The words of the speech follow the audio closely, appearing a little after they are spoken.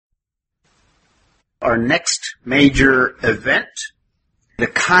Our next major event, the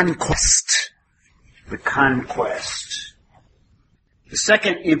conquest. The conquest. The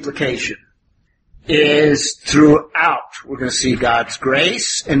second implication is throughout we're going to see God's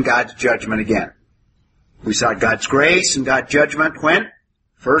grace and God's judgment again. We saw God's grace and God's judgment when?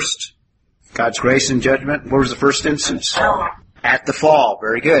 First, God's grace and judgment. What was the first instance? At the fall.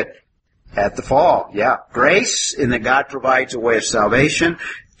 Very good. At the fall. Yeah. Grace in that God provides a way of salvation.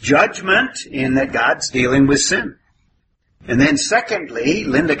 Judgment in that God's dealing with sin. And then secondly,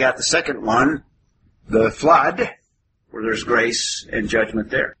 Linda got the second one, the flood, where there's grace and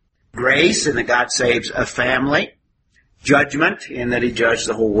judgment there. Grace in that God saves a family. Judgment in that He judged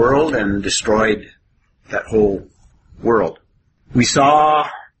the whole world and destroyed that whole world. We saw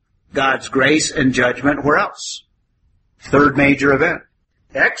God's grace and judgment. Where else? Third major event.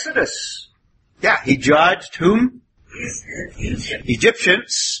 Exodus. Yeah, He judged whom?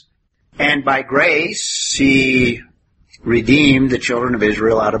 Egyptians. And by grace, He redeemed the children of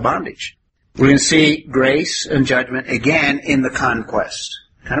Israel out of bondage. We're going to see grace and judgment again in the conquest.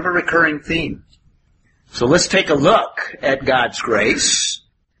 Kind of a recurring theme. So let's take a look at God's grace.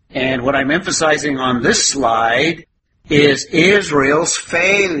 And what I'm emphasizing on this slide is Israel's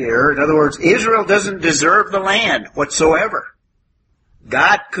failure. In other words, Israel doesn't deserve the land whatsoever.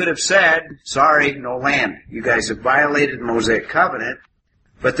 God could have said, sorry, no land. You guys have violated the Mosaic covenant.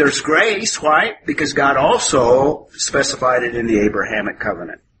 But there's grace. Why? Because God also specified it in the Abrahamic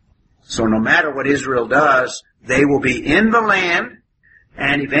covenant. So no matter what Israel does, they will be in the land,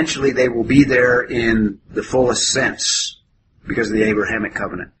 and eventually they will be there in the fullest sense because of the Abrahamic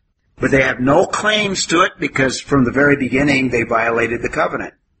covenant. But they have no claims to it because from the very beginning they violated the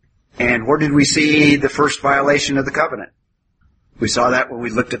covenant. And where did we see the first violation of the covenant? We saw that when we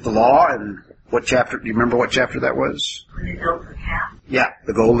looked at the law. And what chapter? Do you remember what chapter that was? The golden calf. Yeah,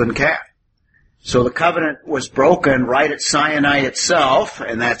 the golden calf. So the covenant was broken right at Sinai itself,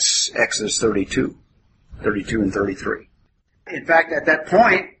 and that's Exodus 32 and 33. In fact, at that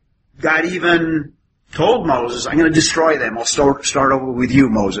point, God even told Moses, I'm going to destroy them. I'll start over with you,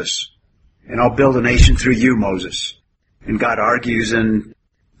 Moses. And I'll build a nation through you, Moses. And God argues and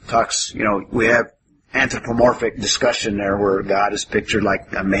talks, we have anthropomorphic discussion there where God is pictured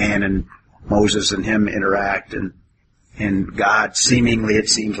like a man and Moses and him interact, and God seemingly, it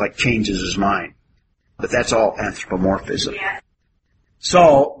seems like, changes his mind. But that's all anthropomorphism. Yeah.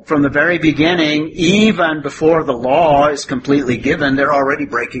 So, from the very beginning, even before the law is completely given, they're already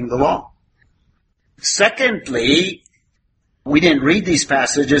breaking the law. Secondly, we didn't read these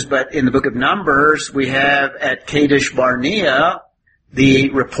passages, but in the book of Numbers, we have at Kadesh Barnea the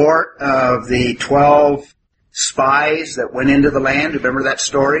report of the 12 spies that went into the land. Remember that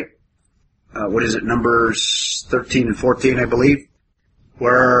story? Numbers 13 and 14, I believe,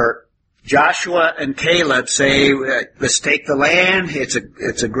 where Joshua and Caleb say, let's take the land.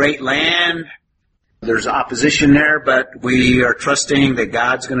 It's a great land. There's opposition there, but we are trusting that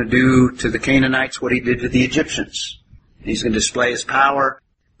God's going to do to the Canaanites what He did to the Egyptians. He's going to display His power.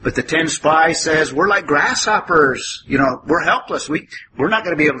 But the 10 spies says, we're like grasshoppers. We're helpless. We're not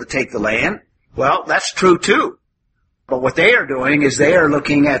going to be able to take the land. Well, that's true too. But what they are doing is they are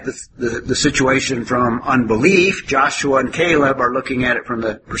looking at the situation from unbelief. Joshua and Caleb are looking at it from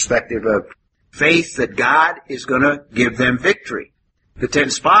the perspective of faith that God is going to give them victory. The 10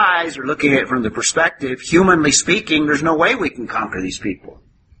 spies are looking at it from the perspective, humanly speaking, there's no way we can conquer these people.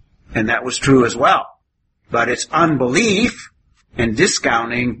 And that was true as well. But it's unbelief and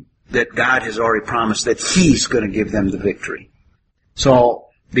discounting that God has already promised that He's going to give them the victory. So,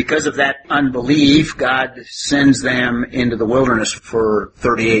 because of that unbelief, God sends them into the wilderness for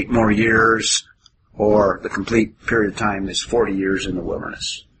 38 more years, or the complete period of time is 40 years in the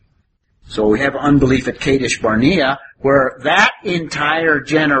wilderness. So we have unbelief at Kadesh Barnea, where that entire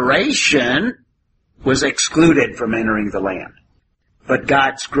generation was excluded from entering the land. But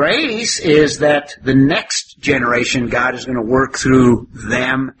God's grace is that the next generation, God is going to work through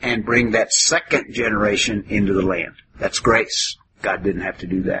them and bring that second generation into the land. That's grace. God didn't have to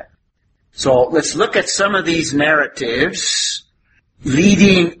do that. So let's look at some of these narratives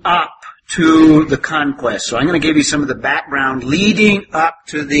leading up to the conquest. So I'm going to give you some of the background leading up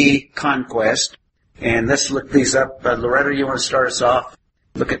to the conquest. And let's look these up. Loretta, you want to start us off?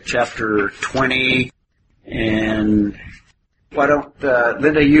 Look at chapter 20. And why don't,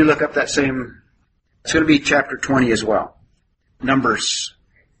 Linda, you look up that same, it's going to be chapter 20 as well. Numbers.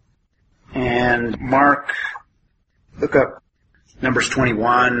 And Mark, look up Numbers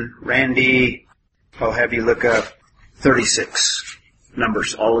 21. Randy, I'll have you look up 36.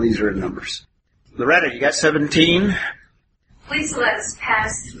 Numbers. All of these are in Numbers. Loretta, you got 17? Please let us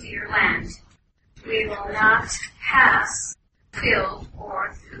pass through your land. We will not pass the field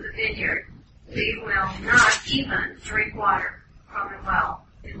or through the vineyard. We will not even drink water from the well.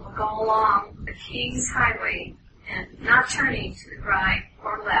 We will go along the king's highway and not turning to the right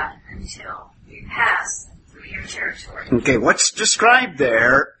or left until we pass through your territory. Okay, what's described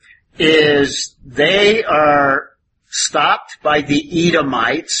there is they are stopped by the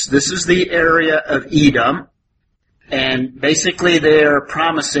Edomites. This is the area of Edom. And basically they're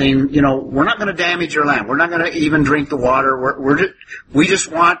promising, we're not going to damage your land. We're not going to even drink the water. We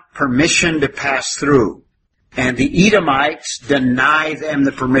just want permission to pass through. And the Edomites deny them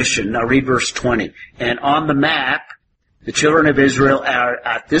the permission. Now read verse 20. And on the map, the children of Israel are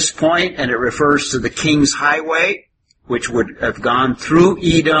at this point, and it refers to the king's highway, which would have gone through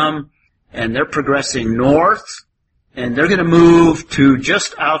Edom, and they're progressing north. And they're going to move to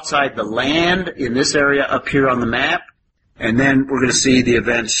just outside the land in this area up here on the map. And then we're going to see the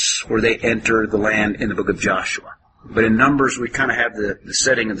events where they enter the land in the book of Joshua. But in Numbers, we kind of have the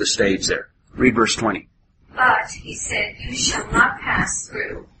setting of the stage there. Read verse 20. But he said, you shall not pass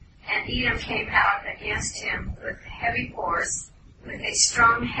through. And Edom came out against him with a heavy force, with a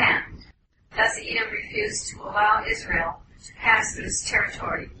strong hand. Thus Edom refused to allow Israel to pass through his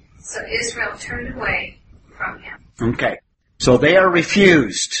territory. So Israel turned away from him. Okay. So they are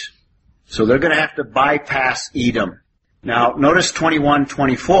refused. So they're going to have to bypass Edom. Now, notice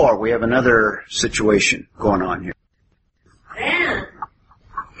 21-24. We have another situation going on here. Then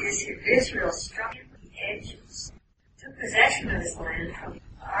Israel struck him with the edges, took possession of his land from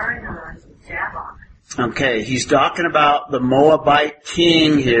Arnon to Jabbok. Okay, he's talking about the Moabite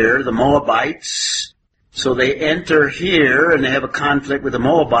king here, the Moabites. So they enter here, and they have a conflict with the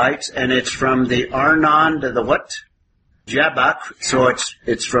Moabites, and it's from the Arnon to the what? Jabbok. So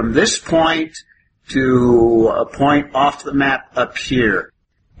it's from this point to a point off the map up here.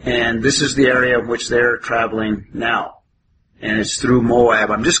 And this is the area of which they're traveling now. And it's through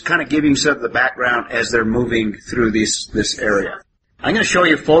Moab. I'm just kind of giving some of the background as they're moving through this area. I'm going to show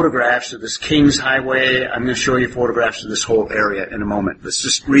you photographs of this King's Highway. I'm going to show you photographs of this whole area in a moment. Let's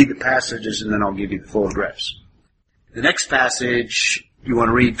just read the passages and then I'll give you the photographs. The next passage, you want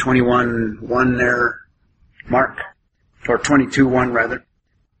to read 21:1 there, Mark? Or 22:1 rather.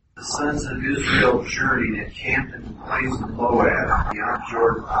 The sons of Israel journeyed and camped in the plains of Moab, beyond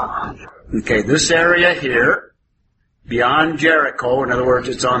Jordan. Okay, this area here, beyond Jericho, in other words,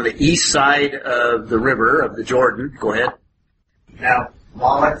 it's on the east side of the river, of the Jordan. Go ahead. Now,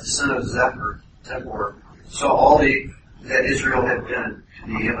 Malek, the son of Zippor, saw all that Israel had done to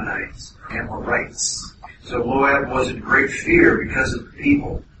the Ammonites, Amorites. So Moab was in great fear because of the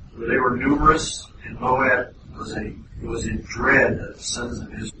people, for they were numerous, and Moab was in dread of the sons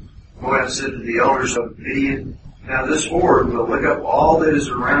of Israel. Moab said to the elders of Midian, now this horde will lick up all that is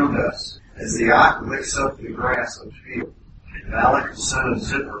around us, as the ox licks up the grass of the field. And Balak, the son of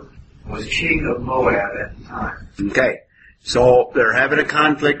Zippor, was king of Moab at the time. Okay, so they're having a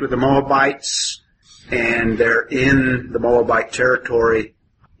conflict with the Moabites, and they're in the Moabite territory.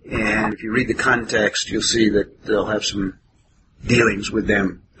 And if you read the context, you'll see that they'll have some dealings with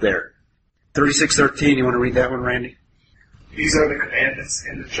them there. 36:13, you want to read that one, Randy? These are the commandments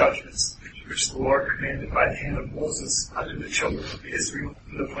and the judgments which the Lord commanded by the hand of Moses unto the children of Israel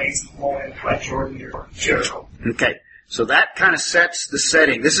in the plains of Moab by Jordan near Jericho. Okay, so that kind of sets the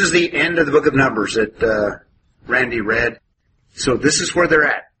setting. This is the end of the book of Numbers that Randy read. So this is where they're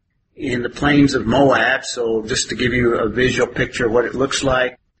at, in the plains of Moab. So just to give you a visual picture of what it looks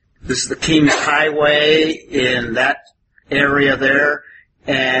like, this is the King's Highway in that area there.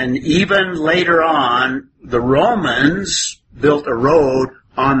 And even later on, the Romans built a road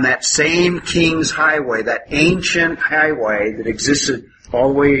on that same King's Highway, that ancient highway that existed all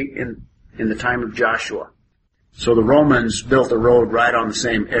the way in the time of Joshua. So the Romans built a road right on the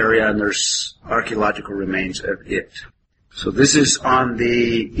same area, and there's archaeological remains of it. So this is on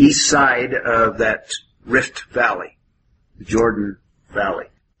the east side of that Rift Valley, the Jordan Valley.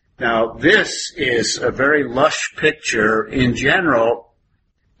 Now this is a very lush picture. In general,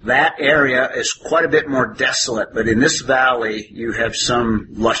 that area is quite a bit more desolate, but in this valley, you have some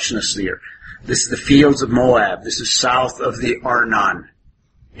lushness there. This is the fields of Moab. This is south of the Arnon.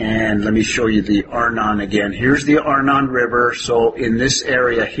 And let me show you the Arnon again. Here's the Arnon River. So in this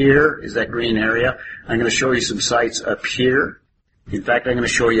area here, is that green area, I'm going to show you some sites up here. In fact, I'm going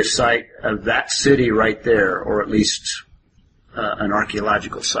to show you a site of that city right there, or at least an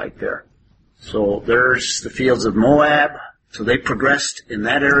archaeological site there. So there's the fields of Moab. So they progressed in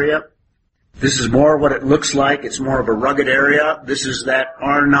that area. This is more what it looks like. It's more of a rugged area. This is that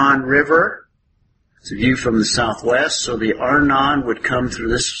Arnon River. It's a view from the southwest. So the Arnon would come through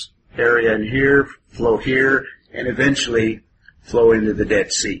this area in here, flow here, and eventually flow into the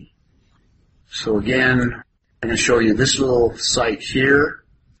Dead Sea. So again, I'm going to show you this little site here.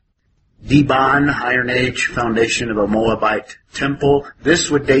 Dibon, Iron Age, foundation of a Moabite temple. This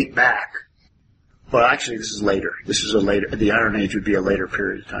would date back. Well, actually, this is later. The Iron Age would be a later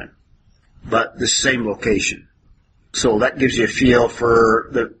period of time. But the same location. So that gives you a feel for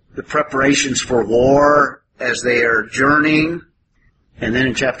the preparations for war as they are journeying. And then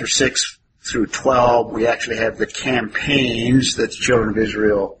in chapter 6 through 12, we actually have the campaigns that the children of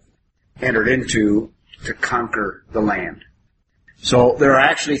Israel entered into to conquer the land. So there are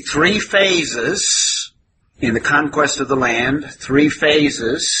actually 3 phases in the conquest of the land, 3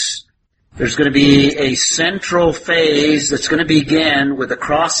 phases. There's going to be a central phase that's going to begin with the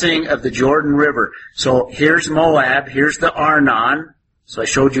crossing of the Jordan River. So here's Moab, here's the Arnon. So I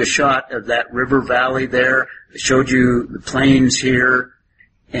showed you a shot of that river valley there. I showed you the plains here,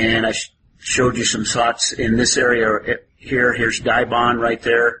 and I showed you some shots in this area here. Here's Dibon right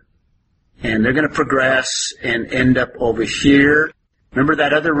there. And they're going to progress and end up over here. Remember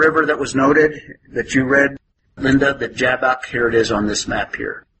that other river that was noted that you read, Linda, the Jabbok? Here it is on this map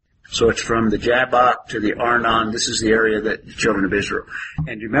here. So it's from the Jabbok to the Arnon. This is the area that the children of Israel.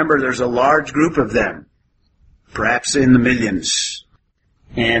 And remember, there's a large group of them, perhaps in the millions.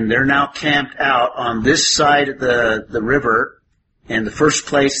 And they're now camped out on this side of the river. And the first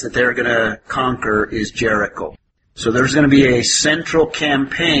place that they're going to conquer is Jericho. So there's going to be a central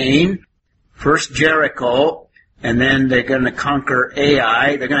campaign. First Jericho, and then they're going to conquer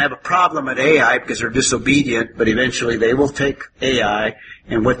Ai. They're going to have a problem at Ai because they're disobedient, but eventually they will take Ai.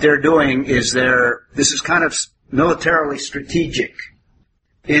 And what they're doing is this is kind of militarily strategic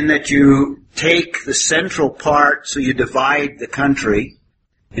in that you take the central part, so you divide the country.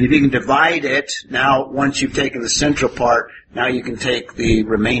 And if you can divide it, now once you've taken the central part, now you can take the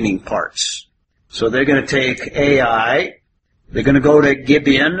remaining parts. So they're going to take Ai. They're going to go to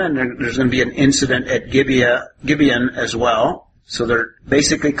Gibeon, and there's going to be an incident at Gibeon as well. So they're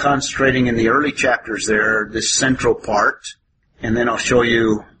basically concentrating in the early chapters there, this central part. And then I'll show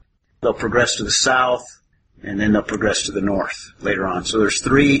you they'll progress to the south, and then they'll progress to the north later on. So there's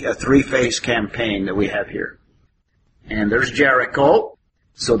a three-phase campaign that we have here. And there's Jericho.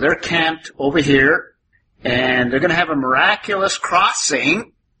 So they're camped over here, and they're going to have a miraculous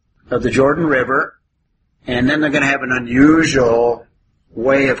crossing of the Jordan River. And then they're going to have an unusual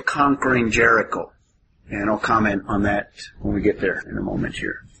way of conquering Jericho. And I'll comment on that when we get there in a moment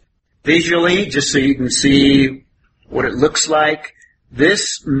here. Visually, just so you can see what it looks like,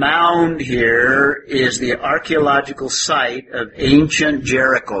 this mound here is the archaeological site of ancient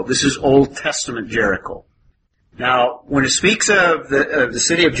Jericho. This is Old Testament Jericho. Now, when it speaks of the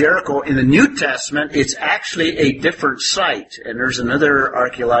city of Jericho in the New Testament, it's actually a different site. And there's another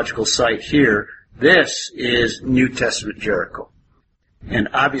archaeological site here. This is New Testament Jericho. And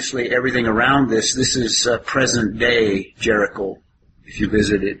obviously everything around this is present day Jericho if you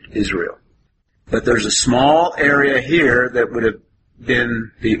visited Israel. But there's a small area here that would have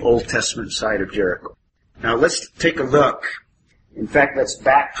been the Old Testament site of Jericho. Now let's take a look. In fact, let's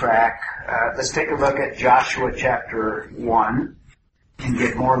backtrack. Let's take a look at Joshua chapter 1 and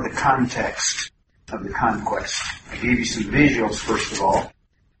get more of the context of the conquest. I gave you some visuals first of all.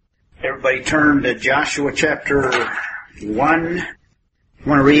 Everybody turn to Joshua chapter 1. I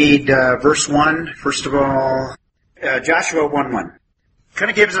want to read verse 1, first of all. Joshua 1:1. Kind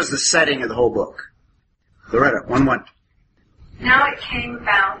of gives us the setting of the whole book. Loretta, 1:1. Now it came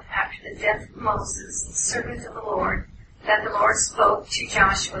about after the death of Moses, the servant of the Lord, that the Lord spoke to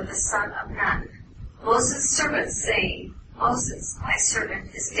Joshua the son of Nun, Moses' servant, saying, Moses, my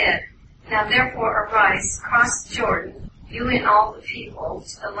servant, is dead. Now therefore arise, cross Jordan, you and all the people,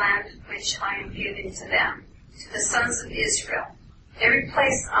 to the land which I am giving to them, to the sons of Israel. Every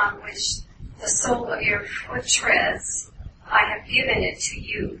place on which the sole of your foot treads, I have given it to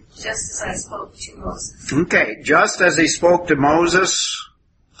you, just as I spoke to Moses. Okay, just as he spoke to Moses,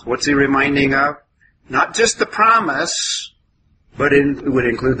 what's he reminding of? Not just the promise, but it would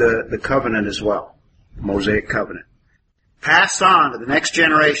include the covenant as well, the Mosaic covenant. Pass on to the next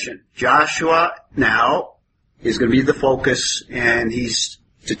generation. Joshua now is going to be the focus, and he's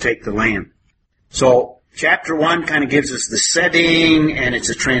to take the land. So chapter 1 kind of gives us the setting, and it's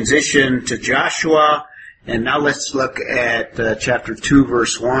a transition to Joshua. And now let's look at chapter 2,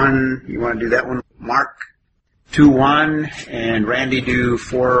 verse 1. You want to do that one, Mark? 2:1, and Randy do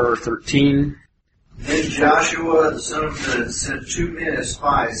 4:13. Then Joshua the son of Nun sent 2 men as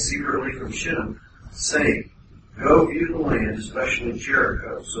spies secretly from Shittim, saying, Go view the land, especially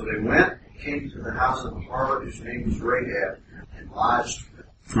Jericho. So they went and came to the house of a harlot whose name was Rahab, and lodged with them.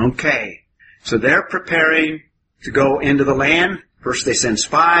 Okay. So they're preparing to go into the land. First they send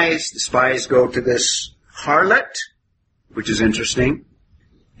spies. The spies go to this harlot, which is interesting.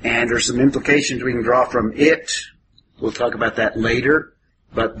 And there's some implications we can draw from it. We'll talk about that later.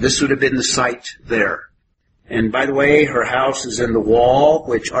 But this would have been the site there. And by the way, her house is in the wall,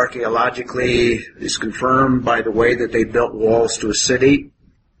 which archaeologically is confirmed by the way that they built walls to a city.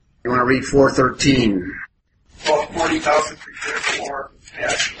 You want to read 4:13. About 40,000 prepared for war,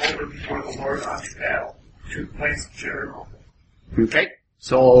 passed over before the Lord on his battle to the plains of Jericho. Okay,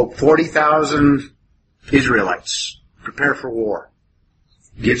 so 40,000 Israelites prepare for war.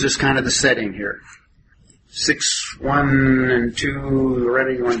 Gives us kind of the setting here. 6:1 and 2,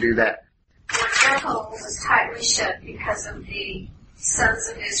 Loretta, you want to do that? When Jericho was tightly shut because of the sons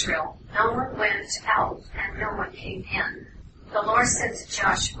of Israel, no one went out and no one came in. The Lord said to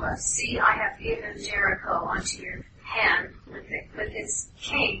Joshua, "See, I have given Jericho unto your hand with its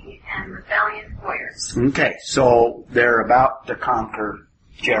king and with valiant warriors." Okay, so they're about to conquer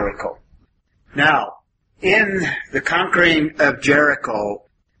Jericho. Now, in the conquering of Jericho,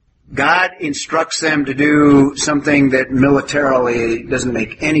 God instructs them to do something that militarily doesn't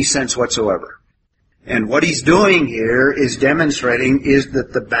make any sense whatsoever. And what he's doing here is demonstrating is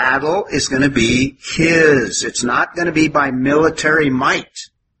that the battle is going to be his. It's not going to be by military might.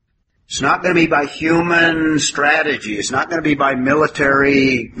 It's not going to be by human strategy. It's not going to be by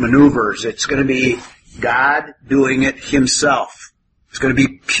military maneuvers. It's going to be God doing it himself. It's going to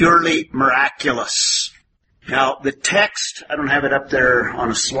be purely miraculous. Now, the text, I don't have it up there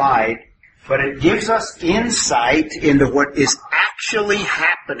on a slide, but it gives us insight into what is actually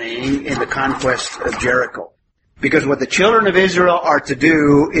happening in the conquest of Jericho. Because what the children of Israel are to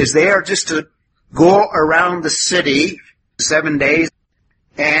do is they are just to go around the city 7 days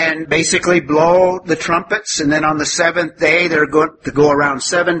and basically blow the trumpets, and then on the seventh day they're going to go around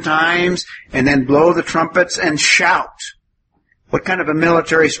 7 times and then blow the trumpets and shout. What kind of a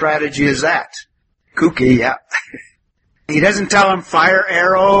military strategy is that? Kooky, yeah. He doesn't tell them fire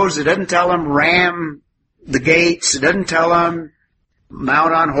arrows. It doesn't tell them ram the gates. It doesn't tell them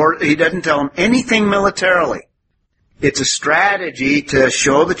mount on horse. He doesn't tell them anything militarily. It's a strategy to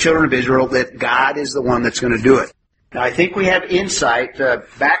show the children of Israel that God is the one that's going to do it. Now, I think we have insight to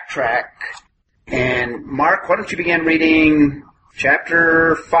backtrack. And Mark, why don't you begin reading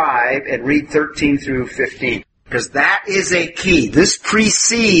chapter 5 and read 13 through 15? Because that is a key. This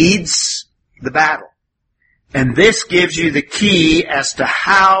precedes the battle. And this gives you the key as to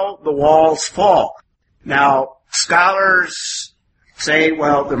how the walls fall. Now, scholars say,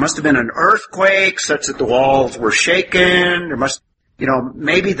 well, there must have been an earthquake such that the walls were shaken. There must,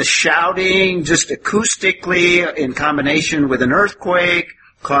 maybe the shouting just acoustically in combination with an earthquake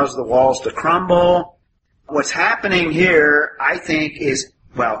caused the walls to crumble. What's happening here, I think, is,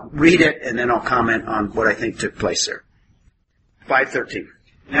 well, read it and then I'll comment on what I think took place there. 5:13.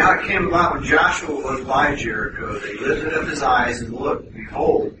 Now it came about when Joshua was by Jericho, that he lifted up his eyes and looked, and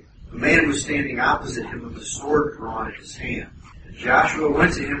behold, a man was standing opposite him with a sword drawn in his hand. And Joshua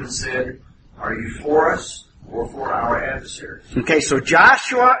went to him and said, "Are you for us or for our adversaries?" Okay, so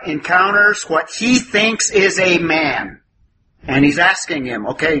Joshua encounters what he thinks is a man. And he's asking him,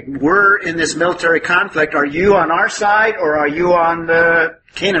 okay, we're in this military conflict. Are you on our side or are you on the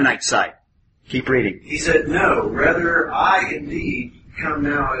Canaanite side? Keep reading. He said, "No, rather I indeed come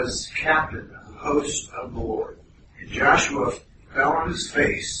now as captain of the host of the Lord." And Joshua fell on his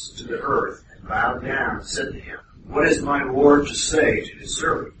face to the earth and bowed down and said to him, "What is my Lord to say to his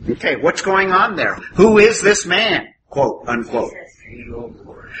servant?" Okay, what's going on there? Who is this man? Quote, unquote. Angel of the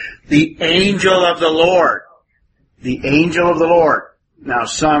Lord. The angel of the Lord. The angel of the Lord. Now,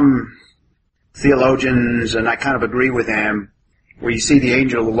 some theologians, and I kind of agree with them, where you see the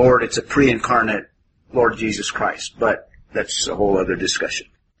angel of the Lord, it's a pre-incarnate Lord Jesus Christ. But that's a whole other discussion.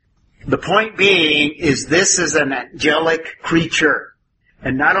 The point being is this is an angelic creature.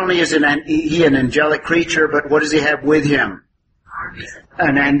 And not only is he an angelic creature, but what does he have with him?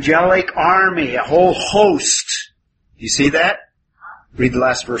 An angelic army, a whole host. You see that? Read the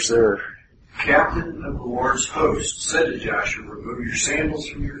last verse there. Captain of the Lord's host said to Joshua, "Remove your sandals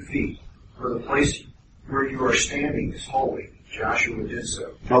from your feet, for the place where you are standing is holy." Joshua did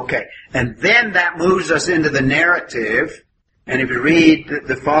so. Okay, and then that moves us into the narrative. And if you read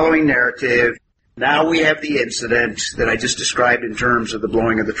the following narrative, now we have the incident that I just described in terms of the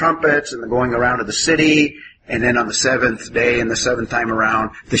blowing of the trumpets and the going around of the city, and then on the 7th day and the 7th time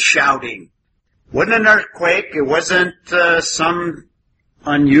around, the shouting. It wasn't an earthquake. It wasn't some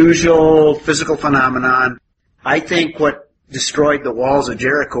unusual physical phenomenon. I think what destroyed the walls of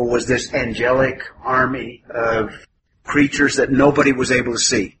Jericho was this angelic army of creatures that nobody was able to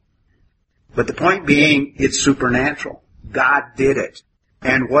see. But the point being, it's supernatural. God did it.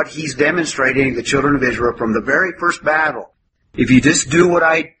 And what he's demonstrating to the children of Israel from the very first battle, if you just do what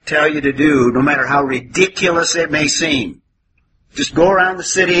I tell you to do, no matter how ridiculous it may seem, just go around the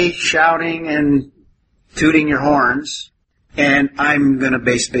city shouting and tooting your horns, and I'm going to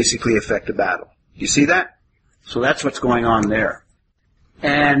basically affect the battle. You see that? So that's what's going on there.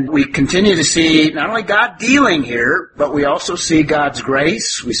 And we continue to see not only God dealing here, but we also see God's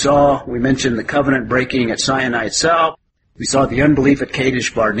grace. We mentioned the covenant breaking at Sinai itself. We saw the unbelief at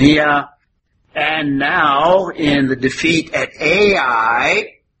Kadesh Barnea. And now in the defeat at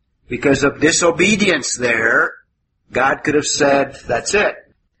Ai, because of disobedience there, God could have said, that's it.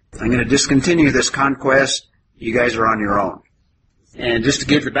 I'm going to discontinue this conquest. You guys are on your own. And just to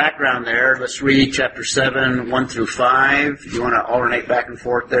give the background there, let's read chapter 7, 1 through 5. You want to alternate back and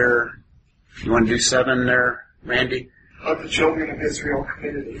forth there? You want to do 7 there, Randy? But the children of Israel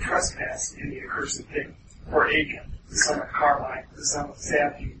committed a trespass in the accursed thing, for Achan, the son of Carmi, the son of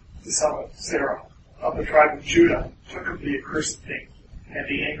Zabdi, the son of Zerah, of the tribe of Judah, took of the accursed thing, and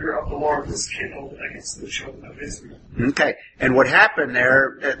the anger of the Lord was kindled against the children of Israel. Okay, and what happened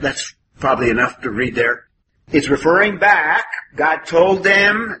there, that's probably enough to read there. It's referring back. God told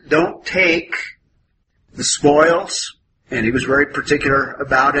them, don't take the spoils, and he was very particular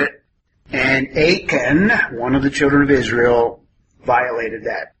about it. And Achan, one of the children of Israel, violated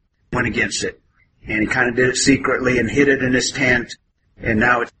that, went against it. And he kind of did it secretly and hid it in his tent, and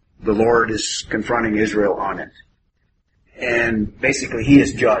now the Lord is confronting Israel on it. And basically he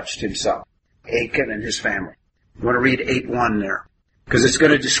has judged himself, Achan and his family. You want to read 8:1 there, because it's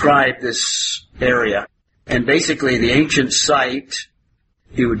going to describe this area. And basically the ancient site,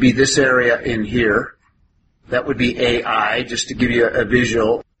 it would be this area in here. That would be Ai, just to give you a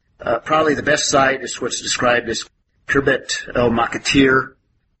visual. Probably the best site is what's described as Kirbet el-Makatir.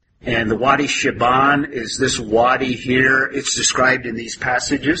 And the Wadi Shaban is this wadi here. It's described in these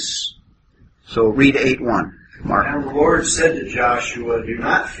passages. So read 8:1, Mark. And the Lord said to Joshua, do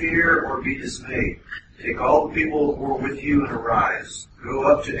not fear or be dismayed. Take all the people who are with you and arise.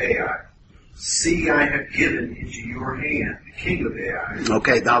 Go up to Ai. See, I have given into your hand the king of Ai.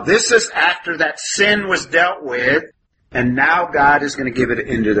 Okay, now this is after that sin was dealt with, and now God is going to give it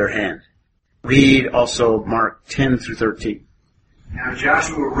into their hand. Read also Mark 10 through 13. Now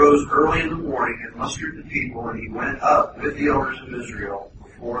Joshua rose early in the morning and mustered the people, and he went up with the elders of Israel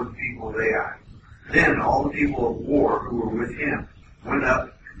before the people of Ai. Then all the people of war who were with him went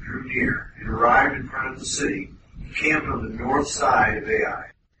up and drew near, and arrived in front of the city, and camped on the north side of Ai.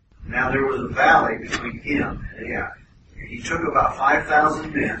 Now there was a valley between him and Ai. And he took about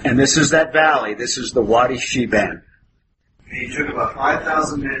 5,000 men. And this is that valley. This is the Wadi Shaban. And he took about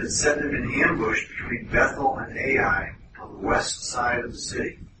 5,000 men and set them in ambush between Bethel and Ai on the west side of the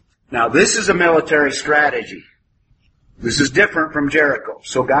city. Now this is a military strategy. This is different from Jericho.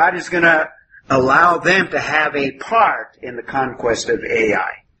 So God is going to allow them to have a part in the conquest of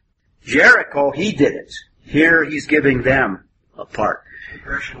Ai. Jericho, he did it. Here he's giving them a part.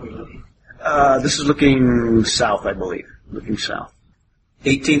 This is looking south, I believe. Looking south.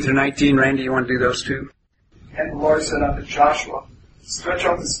 18 through 19, Randy, you want to do those two? And the Lord said unto Joshua, stretch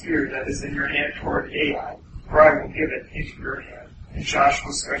out the spear that is in your hand toward Ai, for I will give it into your hand. And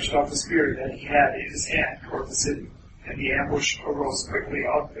Joshua stretched out the spear that he had in his hand toward the city. And the ambush arose quickly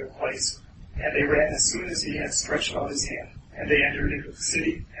out of their place. And they ran as soon as he had stretched out his hand. And they entered into the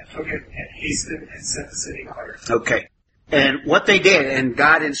city and took it and hasted and set the city on fire. Okay. And what they did, and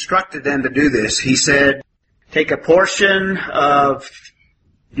God instructed them to do this, he said, take a portion of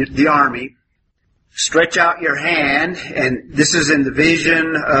the army, stretch out your hand, and this is in the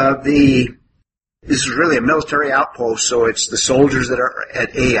vision of this is really a military outpost, so it's the soldiers that are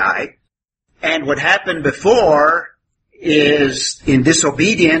at Ai. And what happened before is, in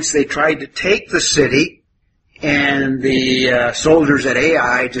disobedience, they tried to take the city, and the soldiers at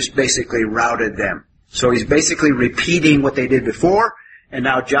Ai just basically routed them. So he's basically repeating what they did before, and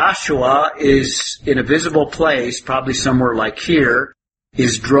now Joshua is in a visible place, probably somewhere like here,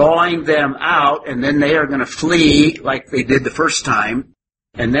 is drawing them out, and then they are going to flee like they did the first time.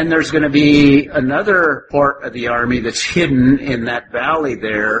 And then there's going to be another part of the army that's hidden in that valley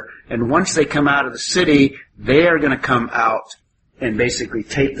there, and once they come out of the city, they are going to come out and basically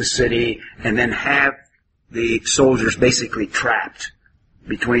take the city, and then have the soldiers basically trapped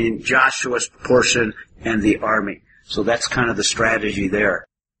between Joshua's portion and the army. So that's kind of the strategy there.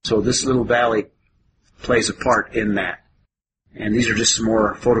 So this little valley plays a part in that. And these are just some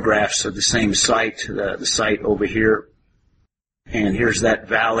more photographs of the same site, the site over here. And here's that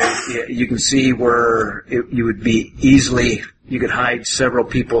valley. You can see where you would be easily, you could hide several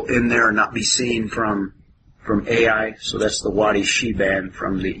people in there and not be seen from Ai. So that's the Wadi Sheban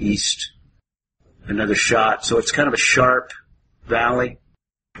from the east. Another shot. So it's kind of a sharp valley.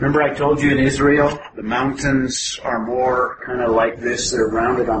 Remember I told you in Israel, the mountains are more kind of like this. They're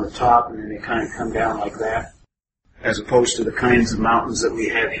rounded on the top and then they kind of come down like that. As opposed to the kinds of mountains that we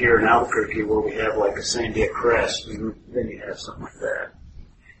have here in Albuquerque where we have like a Sandia crest, and then you have something like that.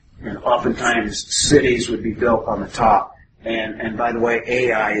 And oftentimes cities would be built on the top. And by the way,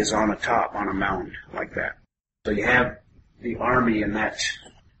 Ai is on the top, on a mound like that. So you have the army in that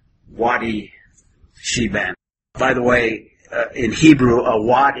Wadi Sheban. By the way, in Hebrew, a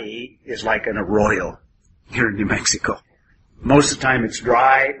wadi is like an arroyo here in New Mexico. Most of the time it's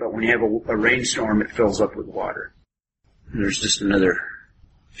dry, but when you have a rainstorm, it fills up with water. And there's just another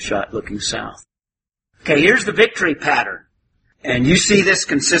shot looking south. Okay, here's the victory pattern. And you see this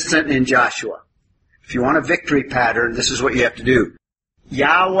consistent in Joshua. If you want a victory pattern, this is what you have to do.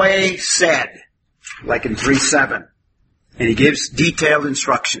 Yahweh said, like in 3:7, and he gives detailed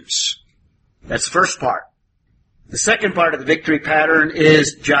instructions. That's the first part. The second part of the victory pattern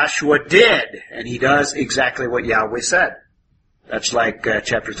is Joshua did, and he does exactly what Yahweh said. That's like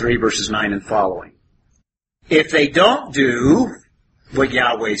chapter 3, verses 9 and following. If they don't do what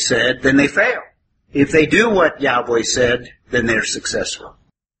Yahweh said, then they fail. If they do what Yahweh said, then they're successful.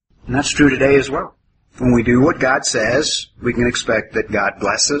 And that's true today as well. When we do what God says, we can expect that God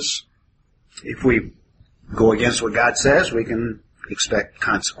blesses. If we go against what God says, we can expect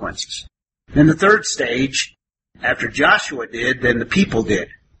consequences. Then the third stage, after Joshua did, then the people did.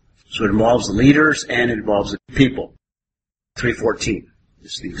 So it involves the leaders and it involves the people. 3:14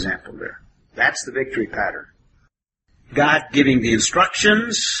 is the example there. That's the victory pattern. God giving the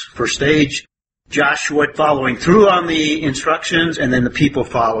instructions for stage, Joshua following through on the instructions, and then the people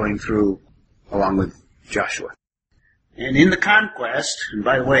following through along with Joshua. And in the conquest, and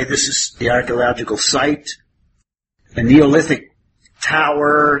by the way, this is the archaeological site, a Neolithic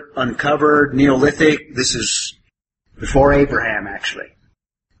tower uncovered, Neolithic. This is before Abraham, actually.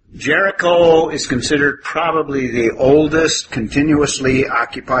 Jericho is considered probably the oldest continuously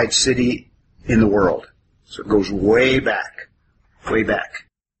occupied city in the world. So it goes way back, way back.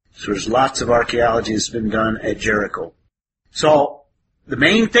 So there's lots of archaeology that's been done at Jericho. So the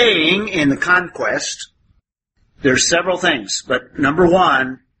main thing in the conquest, there's several things, but number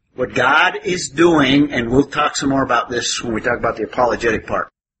one, what God is doing, and we'll talk some more about this when we talk about the apologetic part,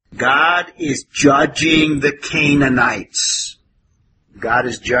 God is judging the Canaanites. God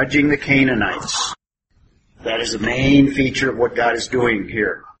is judging the Canaanites. That is the main feature of what God is doing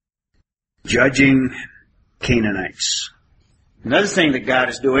here. Judging Canaanites. Another thing that God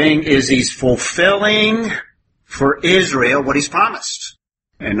is doing is He's fulfilling for Israel what He's promised.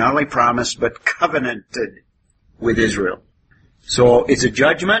 And not only promised, but covenanted with Israel. So it's a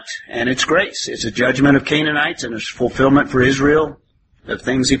judgment and it's grace. It's a judgment of Canaanites and it's fulfillment for Israel of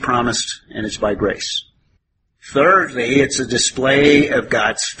things He promised, and it's by grace. Thirdly, it's a display of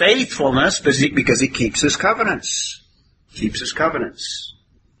God's faithfulness because He keeps His covenants. Keeps His covenants.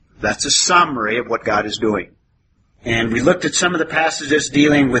 That's a summary of what God is doing. And we looked at some of the passages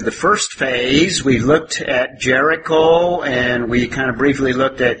dealing with the first phase. We looked at Jericho, and we kind of briefly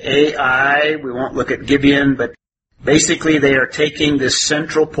looked at Ai. We won't look at Gibeon, but basically they are taking this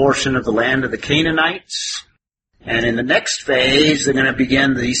central portion of the land of the Canaanites. And in the next phase, they're going to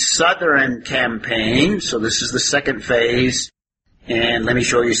begin the southern campaign. So this is the second phase. And let me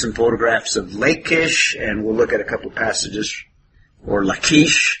show you some photographs of Lachish, and we'll look at a couple of passages, or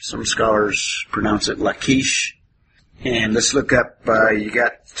Lachish. Some scholars pronounce it Lachish. And let's look up, you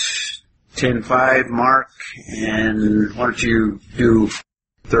got 10:5, Mark, and why don't you do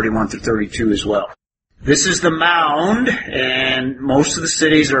 31 through 32 as well. This is the mound, and most of the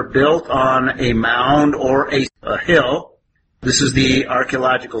cities are built on a mound or a hill. This is the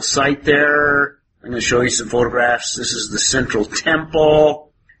archaeological site there. I'm going to show you some photographs. This is the central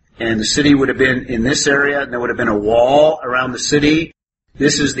temple, and the city would have been in this area, and there would have been a wall around the city.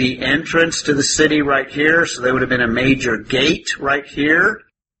 This is the entrance to the city right here, so there would have been a major gate right here.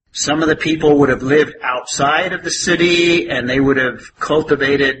 Some of the people would have lived outside of the city, and they would have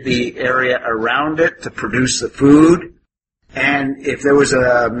cultivated the area around it to produce the food. And if there was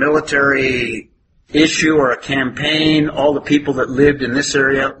a military issue or a campaign, all the people that lived in this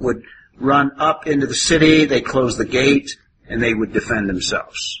area would run up into the city, they'd close the gate, and they would defend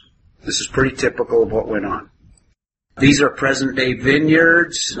themselves. This is pretty typical of what went on. These are present-day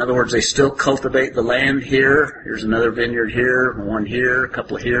vineyards. In other words, they still cultivate the land here. Here's another vineyard here, one here, a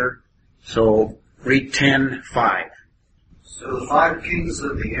couple here. So read 10:5. So the 5 kings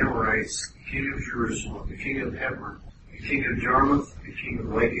of the Amorites, the king of Jerusalem, the king of Hebron, the king of Jarmuth, the king of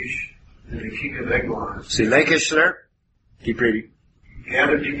Lachish, and the king of Eglon. See Lachish there? Keep reading.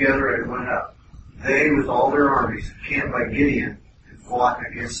 Gathered together and went up. They, with all their armies, camped by Gideon and fought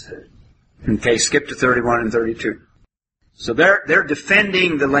against it. Okay, skip to 31 and 32. So they're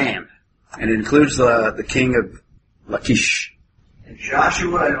defending the land, and it includes the king of Lachish. And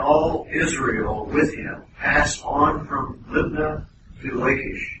Joshua and all Israel with him passed on from Libnah to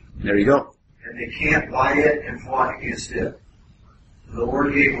Lachish. There you go. And they camped by it and fought against it. The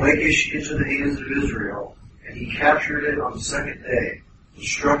Lord gave Lachish into the hands of Israel, and he captured it on the 2nd day, and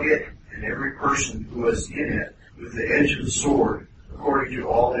struck it and every person who was in it with the edge of the sword, according to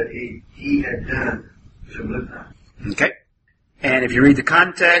all that he had done to Libnah. Okay. And if you read the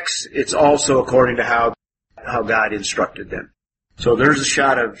context, it's also according to how God instructed them. So there's a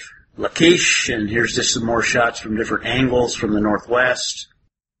shot of Lachish, and here's just some more shots from different angles from the northwest.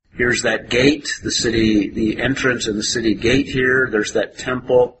 Here's that gate, the city, the entrance and the city gate here. There's that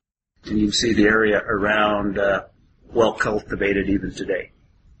temple, and you can see the area around, well cultivated even today.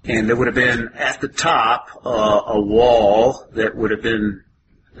 And there would have been at the top a wall that would have been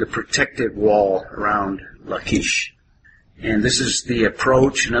the protective wall around Lachish. And this is the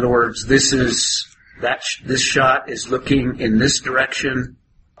approach. In other words, this shot is looking in this direction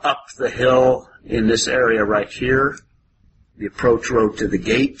up the hill in this area right here. The approach road to the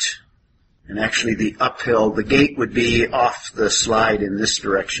gate. And actually the uphill, the gate would be off the slide in this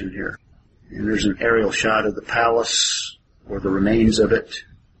direction here. And there's an aerial shot of the palace, or the remains of it,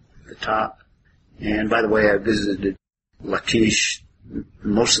 at the top. And by the way, I visited Lachish.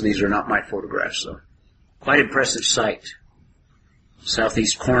 Most of these are not my photographs, though. Quite impressive sight.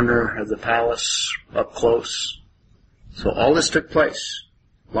 Southeast corner of the palace, up close. So all this took place.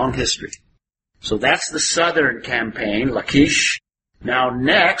 Long history. So that's the southern campaign, Lachish. Now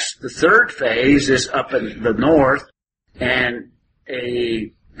next, the third phase is up in the north, and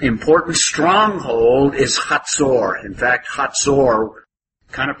a important stronghold is Hatzor. In fact, Hatzor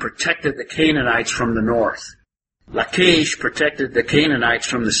kind of protected the Canaanites from the north. Lachish protected the Canaanites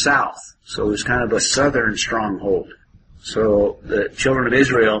from the south. So it was kind of a southern stronghold. So the children of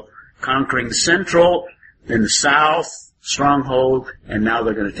Israel conquering the central, then the south stronghold, and now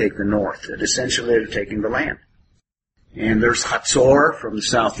they're going to take the north. And essentially they're taking the land. And there's Hatzor from the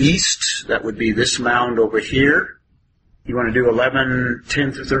southeast. That would be this mound over here. You want to do 11,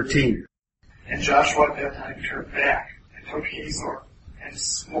 10 through 13. And Joshua at that time turned back and took Hazor and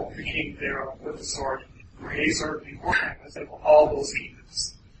smote the king thereof with the sword. For Hazor before him was of all those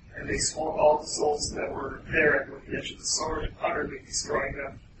kingdoms. And they smote all the souls that were there with the edge of the sword, and utterly destroying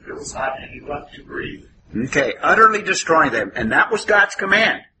them. There was not any left to breathe. Okay, utterly destroy them. And that was God's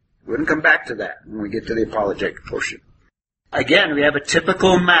command. We wouldn't come back to that when we get to the apologetic portion. Again, we have a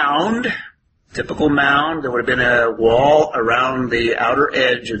typical mound. Typical mound. There would have been a wall around the outer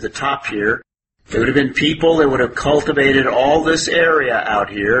edge of the top here. There would have been people that would have cultivated all this area out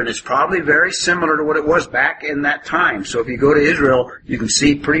here, and it's probably very similar to what it was back in that time. So if you go to Israel, you can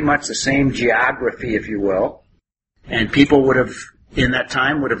see pretty much the same geography, if you will. And people would have, in that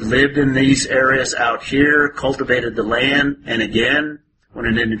time, would have lived in these areas out here, cultivated the land, and again, when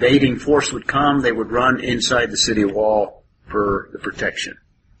an invading force would come, they would run inside the city wall for the protection.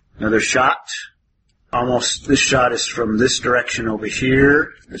 Another shot. Almost, this shot is from this direction over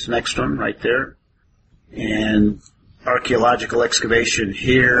here. This next one right there. And archaeological excavation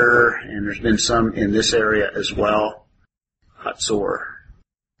here, and there's been some in this area as well. Hatzor.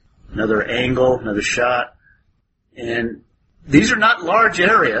 Another angle, another shot. And these are not large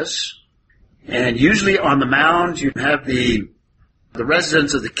areas. And usually on the mound you have the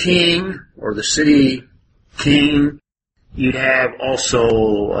residence of the king or the city king. You'd have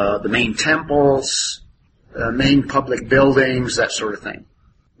also the main temples, main public buildings, that sort of thing.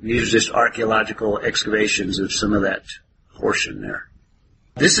 These are just archaeological excavations of some of that portion there.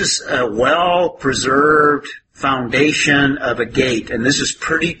 This is a well-preserved foundation of a gate, and this is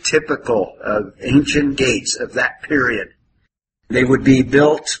pretty typical of ancient gates of that period. They would be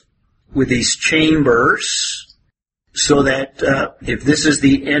built with these chambers so that if this is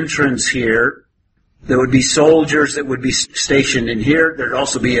the entrance here, there would be soldiers that would be stationed in here. There'd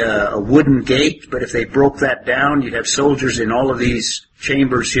also be a wooden gate, but if they broke that down, you'd have soldiers in all of these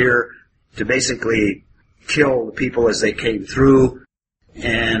chambers here to basically kill the people as they came through.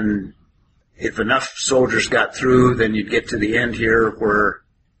 And if enough soldiers got through, then you'd get to the end here where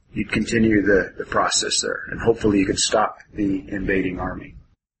you'd continue the process there. And hopefully you could stop the invading army.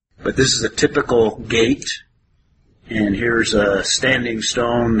 But this is a typical gate. And here's a standing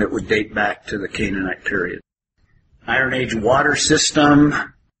stone that would date back to the Canaanite period. Iron Age water system.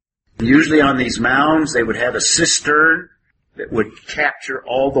 Usually on these mounds, they would have a cistern that would capture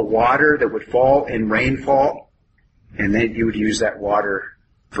all the water that would fall in rainfall, and then you would use that water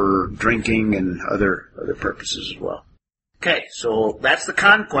for drinking and other purposes as well. Okay, so that's the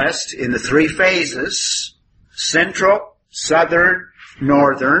conquest in the three phases: central, southern,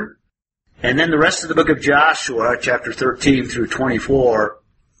 northern. And then the rest of the book of Joshua, chapter 13 through 24,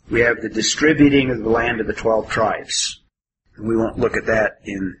 we have the distributing of the land of the 12 tribes. And we won't look at that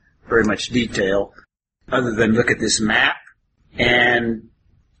in very much detail, other than look at this map. And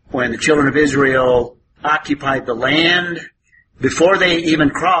when the children of Israel occupied the land, before they even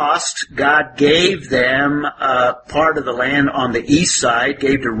crossed, God gave them part of the land on the east side,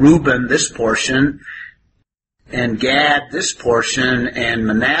 gave to Reuben this portion, and Gad this portion, and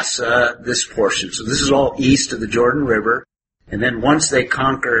Manasseh this portion. So this is all east of the Jordan River. And then once they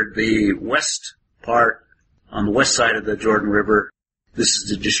conquered the west part, on the west side of the Jordan River, this is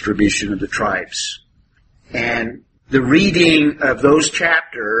the distribution of the tribes. And the reading of those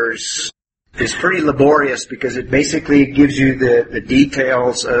chapters is pretty laborious because it basically gives you the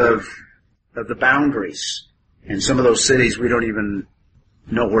details of the boundaries. And some of those cities we don't even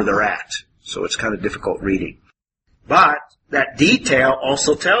know where they're at. So it's kind of difficult reading. But that detail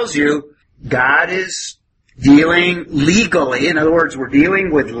also tells you God is dealing legally. In other words, we're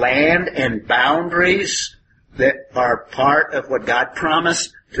dealing with land and boundaries that are part of what God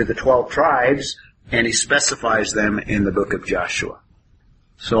promised to the 12 tribes, and He specifies them in the book of Joshua.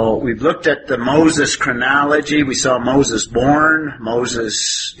 So we've looked at the Moses chronology. We saw Moses born,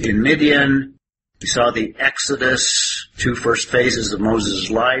 Moses in Midian. We saw the Exodus, two first phases of Moses'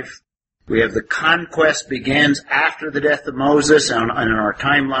 life. We have the conquest begins after the death of Moses, and on our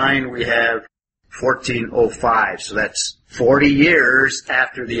timeline we have 1405. So that's 40 years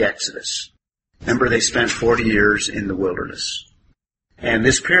after the Exodus. Remember, they spent 40 years in the wilderness. And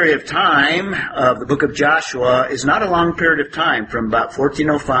this period of time of the book of Joshua is not a long period of time, from about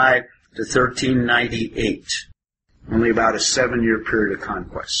 1405 to 1398. Only about a 7-year period of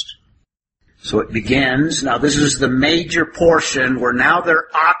conquest. So it begins. Now this is the major portion where now they're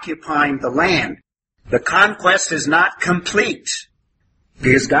occupying the land. The conquest is not complete,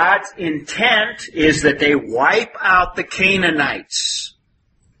 because God's intent is that they wipe out the Canaanites.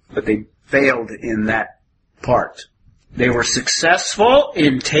 But they failed in that part. They were successful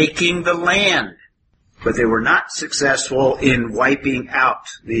in taking the land, but they were not successful in wiping out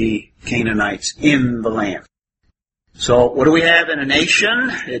the Canaanites in the land. So what do we have in a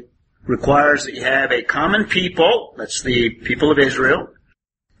nation? It requires that you have a common people. That's the people of Israel.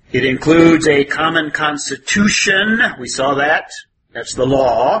 It includes a common constitution. We saw that. That's the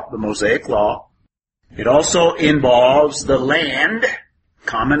law, the Mosaic law. It also involves the land,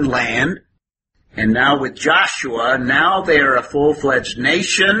 common land. And now with Joshua, now they are a full-fledged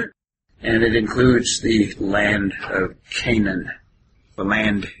nation, and it includes the land of Canaan, the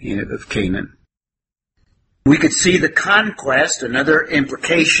land of Canaan. We could see the conquest, another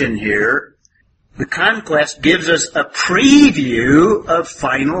implication here. The conquest gives us a preview of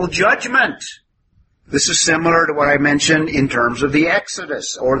final judgment. This is similar to what I mentioned in terms of the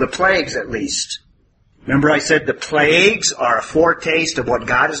Exodus, or the plagues at least. Remember I said the plagues are a foretaste of what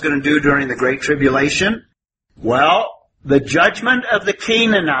God is going to do during the Great Tribulation? Well, the judgment of the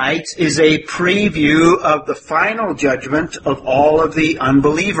Canaanites is a preview of the final judgment of all of the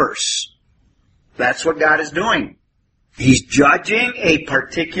unbelievers. That's what God is doing. He's judging a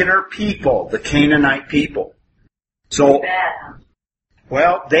particular people, the Canaanite people. So,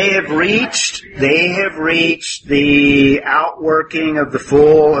 well, they have reached the outworking of the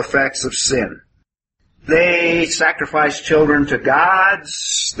full effects of sin. They sacrificed children to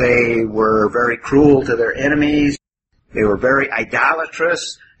gods. They were very cruel to their enemies. They were very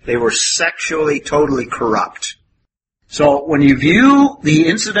idolatrous. They were sexually totally corrupt. So when you view the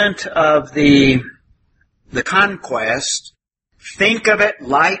incident of the conquest, think of it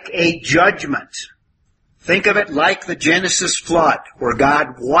like a judgment. Think of it like the Genesis flood, where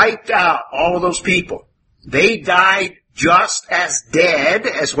God wiped out all of those people. They died just as dead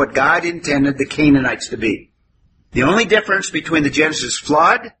as what God intended the Canaanites to be. The only difference between the Genesis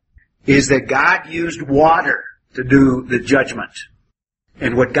flood is that God used water to do the judgment.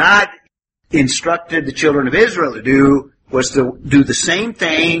 And what God instructed the children of Israel to do was to do the same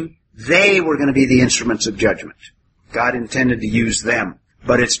thing. They were going to be the instruments of judgment. God intended to use them.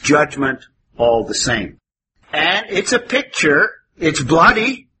 But it's judgment all the same. And it's a picture. It's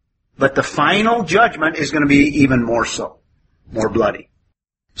bloody. But the final judgment is going to be even more so, more bloody.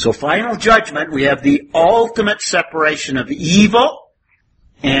 So final judgment, we have the ultimate separation of evil.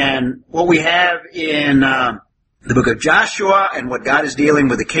 And what we have in the book of Joshua and what God is dealing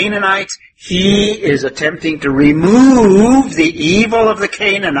with the Canaanites, he is attempting to remove the evil of the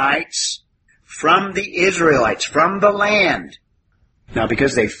Canaanites from the Israelites, from the land. Now,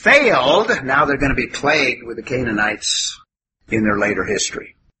 because they failed, now they're going to be plagued with the Canaanites in their later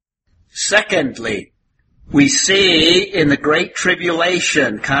history. Secondly, we see in the Great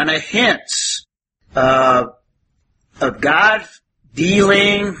Tribulation kind of hints of God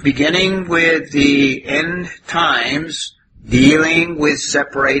dealing, beginning with the end times, dealing with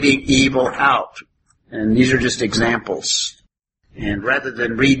separating evil out. And these are just examples. And rather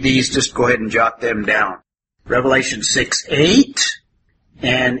than read these, just go ahead and jot them down. Revelation 6:8.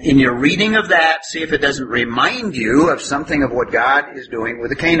 And in your reading of that, see if it doesn't remind you of something of what God is doing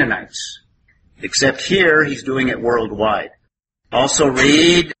with the Canaanites. Except here, he's doing it worldwide. Also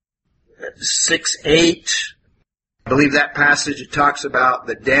read 6:8. I believe that passage talks about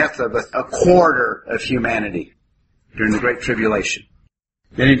the death of a quarter of humanity during the Great Tribulation.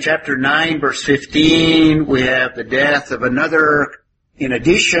 Then in chapter 9, verse 15, we have the death of another, in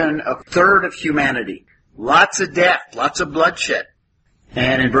addition, a third of humanity. Lots of death, lots of bloodshed.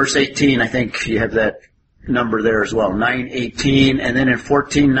 And in verse 18, I think you have that number there as well, 9:18. And then in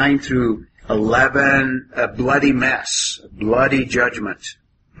 14, 9 through 11, a bloody mess, a bloody judgment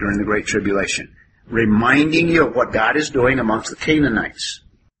during the Great Tribulation, reminding you of what God is doing amongst the Canaanites.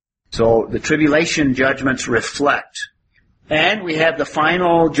 So the tribulation judgments reflect. And we have the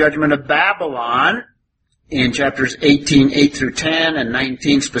final judgment of Babylon in chapters 18, 8 through 10, and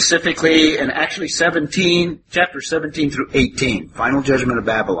 19 specifically, and actually 17, chapters 17 through 18, final judgment of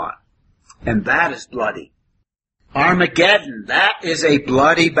Babylon. And that is bloody. Armageddon, that is a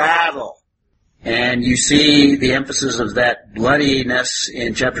bloody battle. And you see the emphasis of that bloodiness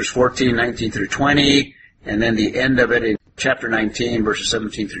in chapters 14, 19 through 20, and then the end of it in chapter 19, verses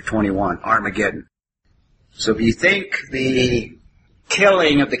 17 through 21, Armageddon. So if you think the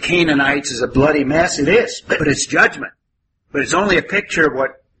killing of the Canaanites is a bloody mess, it is, but it's judgment. But it's only a picture of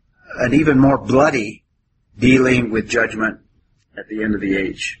what an even more bloody dealing with judgment at the end of the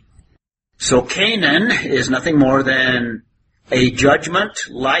age. So Canaan is nothing more than a judgment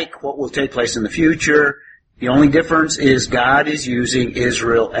like what will take place in the future. The only difference is God is using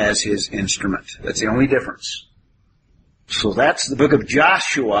Israel as his instrument. That's the only difference. So that's the book of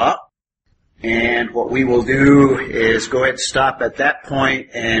Joshua. And what we will do is go ahead and stop at that point,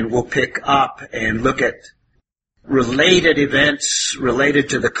 and we'll pick up and look at related events related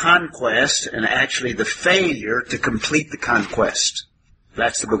to the conquest and actually the failure to complete the conquest.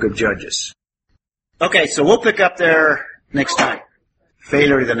 That's the book of Judges. Okay, so we'll pick up there next time.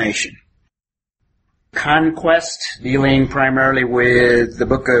 Failure of the nation. Conquest, dealing primarily with the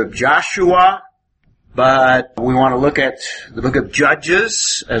book of Joshua, but we want to look at the book of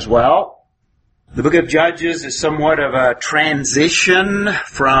Judges as well. The book of Judges is somewhat of a transition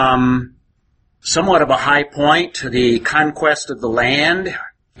from somewhat of a high point to the conquest of the land,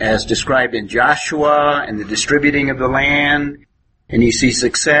 as described in Joshua, and the distributing of the land. And you see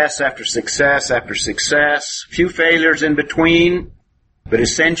success after success after success, few failures in between. But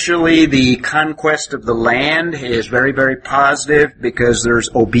essentially the conquest of the land is very, very positive because there's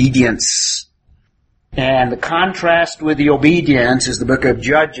obedience. And the contrast with the obedience is the book of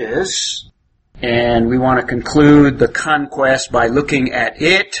Judges. And we want to conclude the conquest by looking at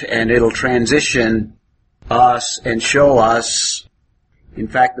it, and it'll transition us and show us. In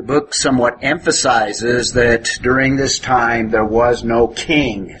fact, the book somewhat emphasizes that during this time there was no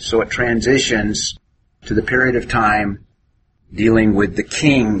king. So it transitions to the period of time dealing with the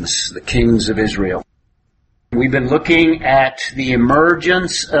kings of Israel. We've been looking at the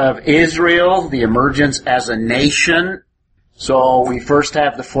emergence of Israel, the emergence as a nation. So we first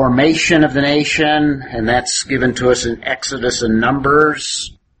have the formation of the nation, and that's given to us in Exodus and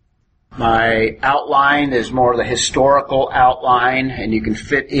Numbers. My outline is more the historical outline, and you can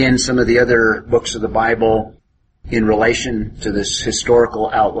fit in some of the other books of the Bible in relation to this historical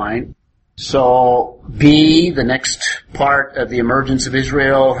outline. So B, the next part of the emergence of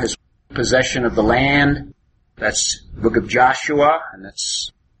Israel, is possession of the land. That's the book of Joshua, and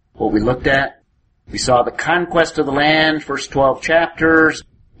that's what we looked at. We saw the conquest of the land, first 12 chapters,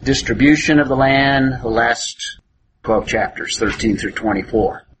 distribution of the land, the last 12 chapters, 13 through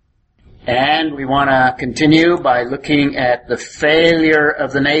 24. And we want to continue by looking at the failure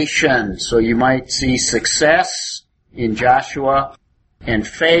of the nation. So you might see success in Joshua and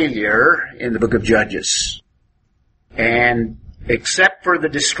failure in the book of Judges. And except for the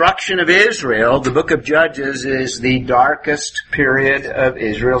destruction of Israel, the book of Judges is the darkest period of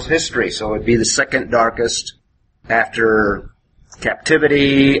Israel's history. So it would be the second darkest after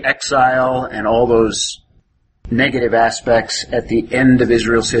captivity, exile, and all those negative aspects at the end of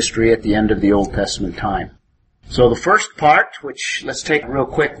Israel's history, at the end of the Old Testament time. So the first part, which let's take a real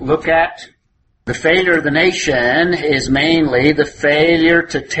quick look at, the failure of the nation is mainly the failure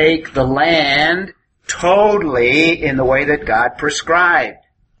to take the land totally in the way that God prescribed.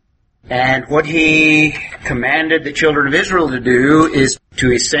 And what He commanded the children of Israel to do is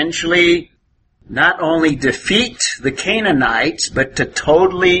to essentially not only defeat the Canaanites, but to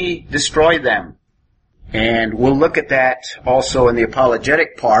totally destroy them. And we'll look at that also in the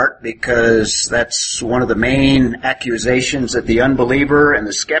apologetic part, because that's one of the main accusations that the unbeliever and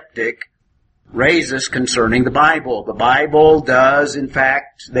the skeptic raises concerning the Bible. The Bible does, in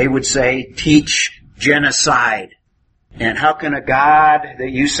fact, they would say, teach genocide. And how can a God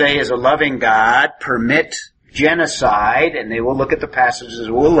that you say is a loving God permit genocide? And they will look at the passages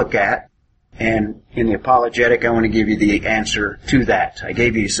we'll look at. And in the apologetic, I want to give you the answer to that. I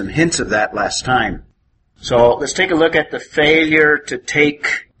gave you some hints of that last time. So let's take a look at the failure to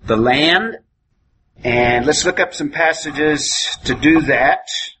take the land. And let's look up some passages to do that.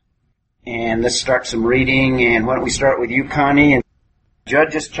 And let's start some reading. And why don't we start with you, Connie? And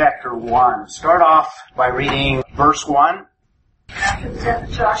Judges chapter 1. Start off by reading verse 1. After the death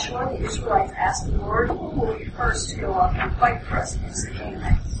of Joshua, the Israelites asked the Lord, who will be first to go up and fight for us against the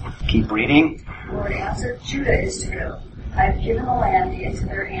Canaanites? Keep reading. The Lord answered, Judah is to go. I have given the land into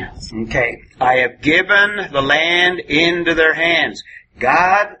their hands. Okay. I have given the land into their hands.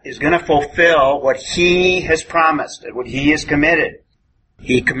 God is going to fulfill what He has promised and what He has committed.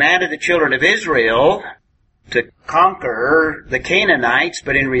 He commanded the children of Israel to conquer the Canaanites,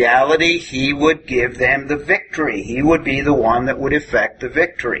 but in reality, He would give them the victory. He would be the one that would effect the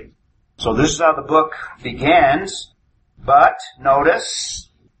victory. So this is how the book begins. But notice,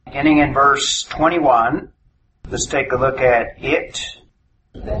 beginning in verse 21, let's take a look at it.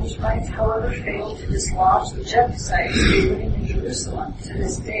 The Benjamites, however, failed to dislodge the Jebusites living in Jerusalem. To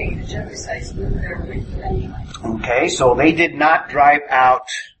this day, the Jebusites live there with the Benjamites. Okay, so they did not drive out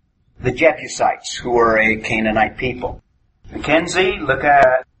the Jebusites, who were a Canaanite people. Mackenzie,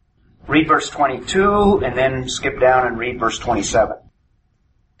 read verse 22, and then skip down and read verse 27.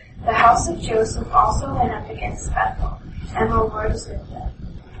 The house of Joseph also went up against Bethel, and the Lord was with them.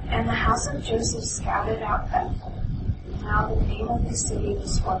 And the house of Joseph scouted out Bethel. Now the name of the city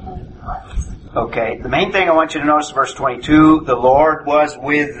was formerly Luz. Okay, the main thing I want you to notice in verse 22, the Lord was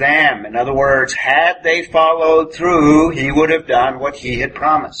with them. In other words, had they followed through, He would have done what He had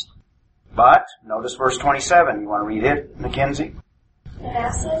promised. But, notice verse 27. You want to read it, Mackenzie?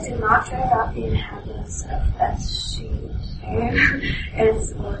 Manasseh did not drive out the inhabitants of Bethshemesh and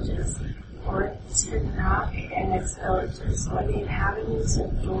its villages, or Timnah and its villages, or the inhabitants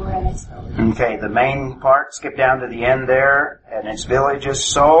of Dor and its villages. Okay, the main part, skip down to the end there, and its villages.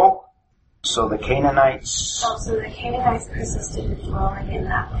 So the Canaanites... So the Canaanites persisted in dwelling in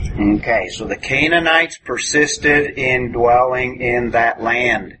that land. Okay, so the Canaanites persisted in dwelling in that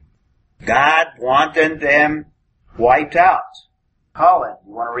land. God wanted them wiped out. Colin,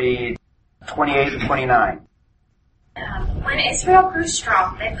 you want to read 28 and 29? When Israel grew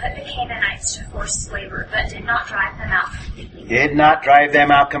strong, they put the Canaanites to forced labor, but did not drive them out completely. Did not drive them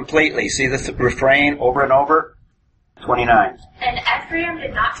out completely. See the refrain over and over? 29. And Ephraim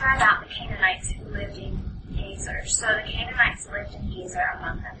did not drive out the Canaanites who lived in Gezer, so the Canaanites lived in Gezer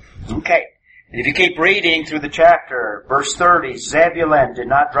among them. Okay. And if you keep reading through the chapter, verse 30, Zebulun did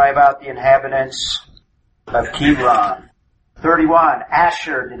not drive out the inhabitants of Kebron. 31,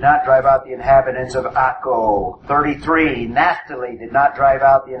 Asher did not drive out the inhabitants of Akko. 33, Naphtali did not drive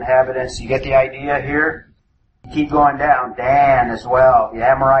out the inhabitants. You get the idea here? Keep going down. Dan as well. The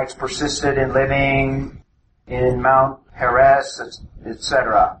Amorites persisted in living in Mount Perez,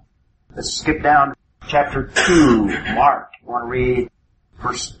 etc. Let's skip down to chapter 2. Mark, you want to read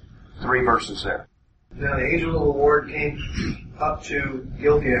verse 3 verses there. Now the angel of the Lord came up to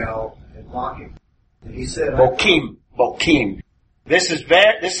Gilgal and Bochim, and he said, Bochim. This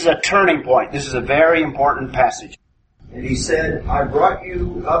is a turning point. This is a very important passage. And he said, I brought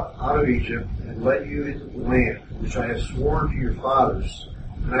you up out of Egypt and led you into the land which I have sworn to your fathers.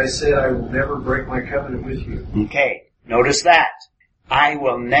 And I said, I will never break my covenant with you. Okay, notice that. I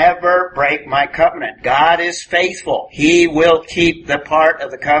will never break my covenant. God is faithful. He will keep the part of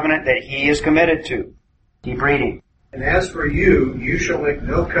the covenant that He is committed to. Keep reading. And as for you, you shall make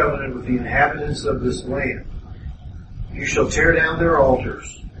no covenant with the inhabitants of this land. You shall tear down their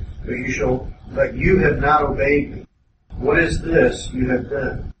altars, but you have not obeyed me. What is this you have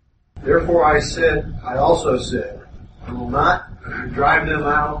done? Therefore I also said, I will not drive them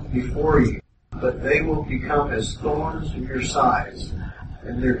out before you, but they will become as thorns in your sides,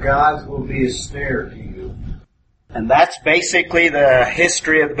 and their gods will be a snare to you. And that's basically the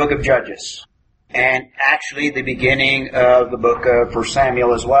history of the book of Judges. And actually the beginning of the book of 1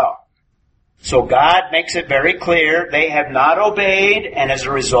 Samuel as well. So God makes it very clear they have not obeyed, and as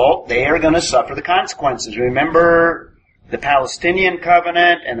a result, they are going to suffer the consequences. Remember the Palestinian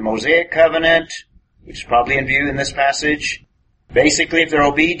covenant and the Mosaic covenant, which is probably in view in this passage. Basically, if they're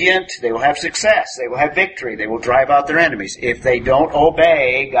obedient, they will have success. They will have victory. They will drive out their enemies. If they don't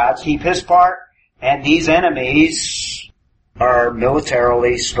obey, God keep His part, and these enemies are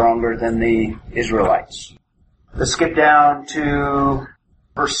militarily stronger than the Israelites. Let's get down to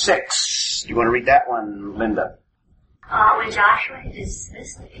verse 6. Do you want to read that one, Linda? When Joshua had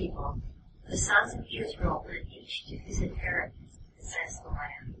dismissed the people, the sons of Israel went each to his inheritance, says the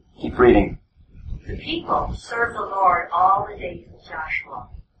land. Keep reading. The people served the Lord all the days of Joshua,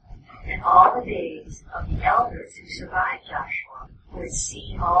 and all the days of the elders who survived Joshua, who had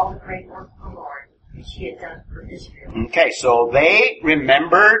seen all the great work of the Lord, which He had done for Israel. Okay, so they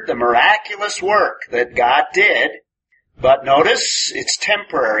remembered the miraculous work that God did. But notice, it's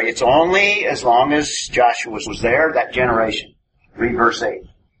temporary. It's only as long as Joshua was there, that generation. Read verse 8.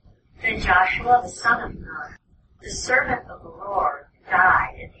 Then Joshua the son of Nun, the servant of the Lord,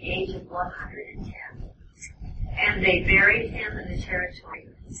 died at the age of 110. And they buried him in the territory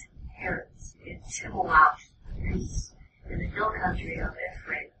of his parents in Timoth, in the hill country of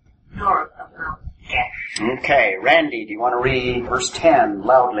Ephraim, north of Mount Gash. Okay, Randy, do you want to read verse 10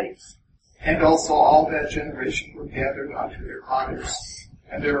 loudly? And also all that generation were gathered unto their fathers.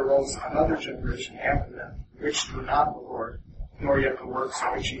 And there arose another generation after them, which knew not the Lord, nor yet the works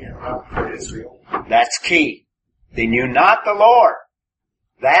which He had done for Israel. That's key. They knew not the Lord.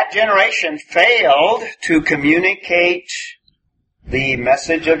 That generation failed to communicate the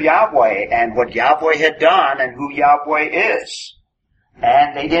message of Yahweh and what Yahweh had done and who Yahweh is.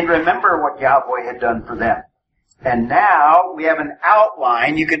 And they didn't remember what Yahweh had done for them. And now we have an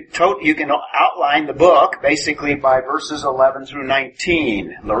outline. You can outline the book basically by verses 11 through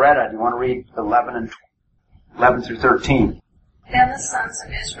 19. Loretta, do you want to read 11 through 13? Then the sons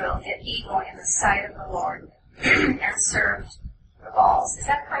of Israel did evil in the sight of the Lord and served the Baals. Is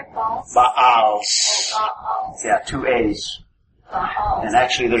that correct, Baals? Baals. Baals. Yeah, 2 A's. Baals. And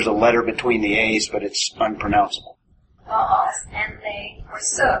actually there's a letter between the A's, but it's unpronounceable. Baals. And they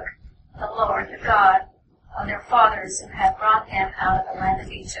forsook the Lord, the God of their fathers who had brought them out of the land of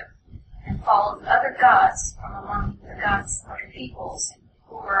Egypt, and followed other gods from among the gods of the peoples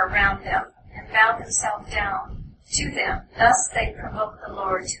who were around them, and bowed themselves down to them. Thus they provoked the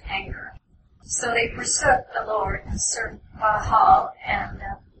Lord to anger. So they forsook the Lord and served Baal and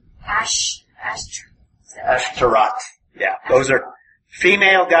Ashtaroth. Yeah, those are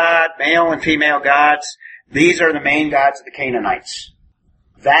female god, male and female gods. These are the main gods of the Canaanites.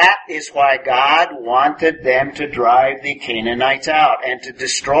 That is why God wanted them to drive the Canaanites out and to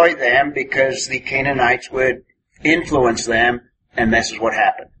destroy them, because the Canaanites would influence them, and this is what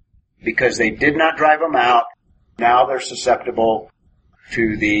happened. Because they did not drive them out, now they're susceptible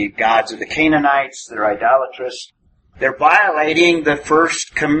to the gods of the Canaanites. They're idolatrous. They're violating the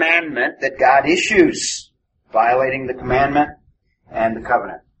first commandment that God issues. Violating the commandment and the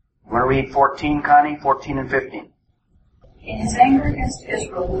covenant. You want to read 14, Connie? 14 and 15. In his anger against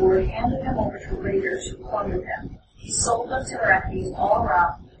Israel, the Lord handed them over to raiders who plundered them. He sold them to their enemies all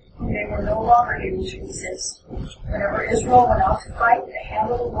around, whom they were no longer able to resist. Whenever Israel went out to fight, the hand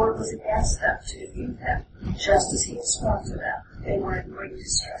of the Lord was against them to defeat them, just as He had sworn to them. They were in great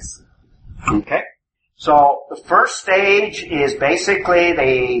distress. Okay. So the first stage is basically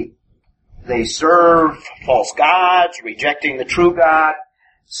they serve false gods, rejecting the true God.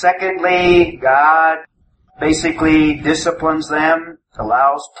 Secondly, God basically disciplines them,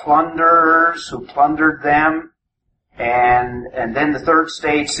 allows plunderers who plundered them. And then the third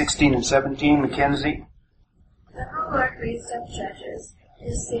stage, 16 and 17, Mackenzie. Then the Lord raised up judges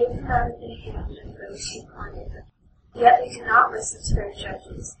to save them out of the hand of those who plundered them. Yet they did not listen to their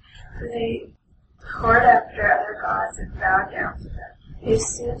judges, for they whored after other gods and bowed down to them. They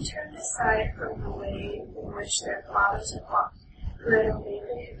soon turned aside from the way in which their fathers had walked, who had obeyed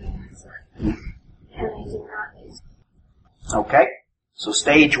the commandments, and they did not use them. Okay. So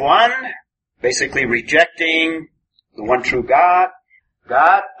stage 1, basically rejecting the one true God.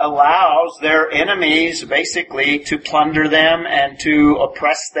 God allows their enemies basically to plunder them and to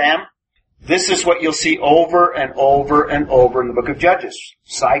oppress them. This is what you'll see over and over and over in the book of Judges.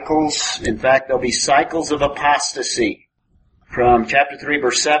 Cycles. In fact, there'll be cycles of apostasy from chapter 3,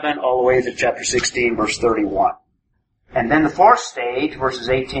 verse 7, all the way to chapter 16, verse 31. And then the fourth stage, verses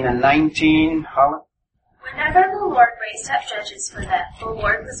 18 and 19, Holland. Whenever the Lord raised up judges for them. The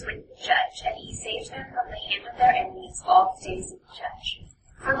Lord was with the judge, and he saved them from the hand of their enemies all the days of the judge.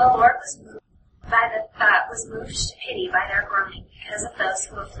 For the Lord was moved to pity by their groaning because of those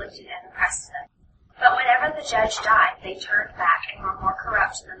who afflicted and oppressed them. But whenever the judge died, they turned back and were more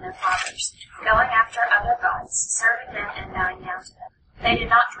corrupt than their fathers, going after other gods, serving them and bowing down to them. They did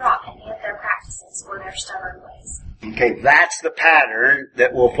not drop any of their practices or their stubborn ways. Okay, that's the pattern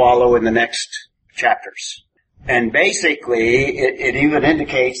that will follow in the next chapters. And basically, it even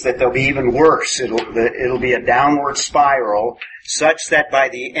indicates that they'll be even worse. It'll be a downward spiral, such that by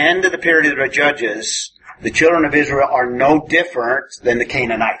the end of the period of the judges, the children of Israel are no different than the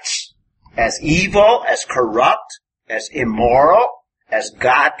Canaanites. As evil, as corrupt, as immoral, as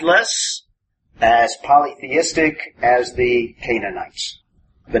godless, as polytheistic as the Canaanites.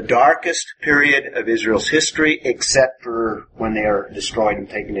 The darkest period of Israel's history, except for when they are destroyed and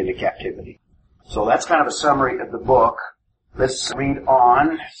taken into captivity. So that's kind of a summary of the book. Let's read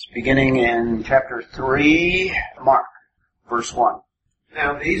on, beginning in chapter 3, Mark, verse 1.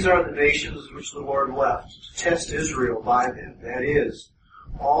 Now these are the nations which the Lord left to test Israel by them, that is,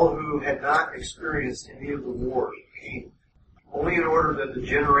 all who had not experienced any of the wars of Canaan, only in order that the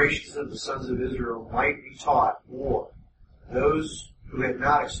generations of the sons of Israel might be taught war, those who had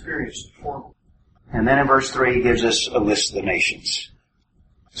not experienced it formerly. And then in verse 3 he gives us a list of the nations.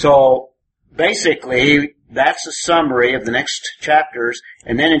 So basically, that's a summary of the next chapters,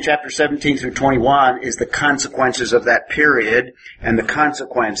 and then in chapter 17 through 21 is the consequences of that period, and the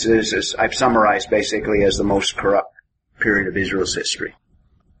consequences, as I've summarized basically, as the most corrupt period of Israel's history.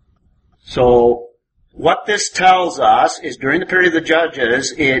 So, what this tells us is during the period of the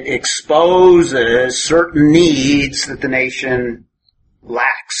judges, it exposes certain needs that the nation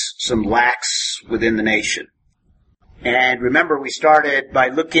lacks, some lacks within the nation. And remember, we started by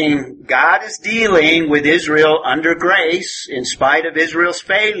looking, God is dealing with Israel under grace in spite of Israel's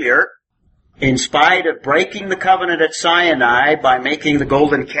failure, in spite of breaking the covenant at Sinai by making the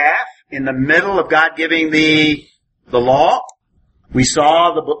golden calf, in the middle of God giving the law. We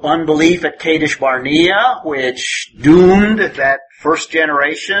saw the unbelief at Kadesh Barnea, which doomed that first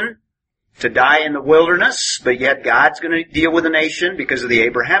generation to die in the wilderness, but yet God's going to deal with the nation because of the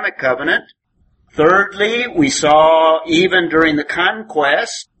Abrahamic covenant. Thirdly, we saw even during the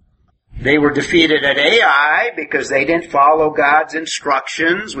conquest, they were defeated at Ai because they didn't follow God's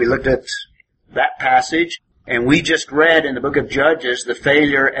instructions. We looked at that passage, and we just read in the book of Judges the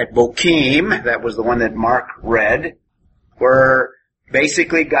failure at Bochim. That was the one that Mark read, where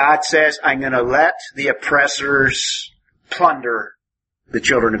basically God says, I'm going to let the oppressors plunder the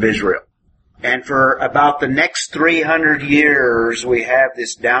children of Israel. And for about the next 300 years, we have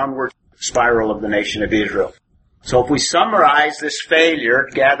this downward spiral of the nation of Israel. So if we summarize this failure,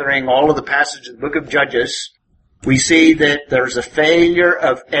 gathering all of the passages of the book of Judges, we see that there's a failure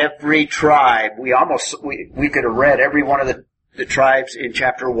of every tribe. We could have read every one of the tribes in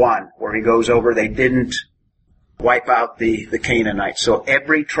chapter 1, where he goes over, they didn't wipe out the Canaanites. So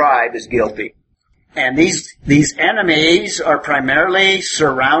every tribe is guilty. And these enemies are primarily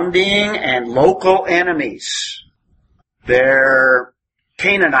surrounding and local enemies. They're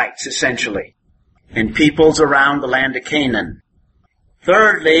Canaanites, essentially, and peoples around the land of Canaan.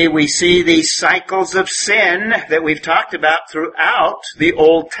 Thirdly, we see these cycles of sin that we've talked about throughout the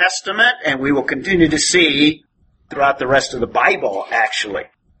Old Testament, and we will continue to see throughout the rest of the Bible, actually.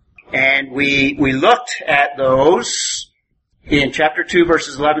 And we looked at those in chapter 2,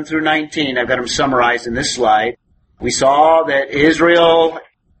 verses 11 through 19. I've got them summarized in this slide. We saw that Israel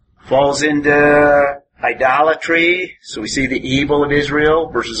falls into idolatry, so we see the evil of Israel,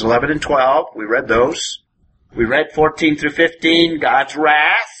 verses 11 and 12. We read those. We read 14 through 15, God's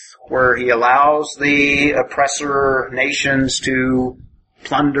wrath, where he allows the oppressor nations to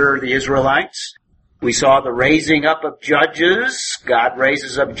plunder the Israelites. We saw the raising up of judges. God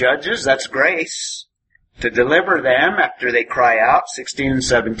raises up judges, that's grace, to deliver them after they cry out, 16 and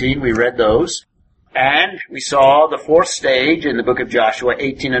 17. We read those. And we saw the fourth stage in the book of Joshua,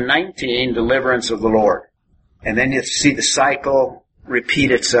 18 and 19, deliverance of the Lord. And then you see the cycle repeat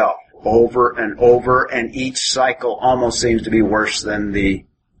itself over and over, and each cycle almost seems to be worse than the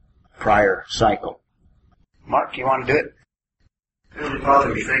prior cycle. Mark, you want to do it? Heavenly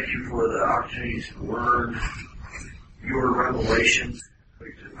Father, we thank you for the opportunity to learn your revelations,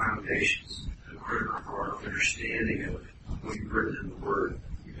 the foundations, the critical for our understanding of what you've written in the Word.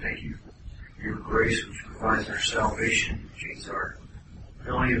 We thank you for your grace, which provides our salvation, which is our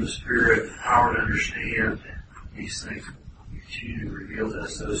filling of the Spirit, power to understand these things. Continue to reveal to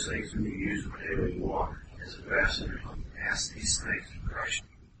us those things we use in daily walk as ambassadors. Ask these things in Christ.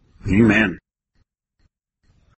 Amen.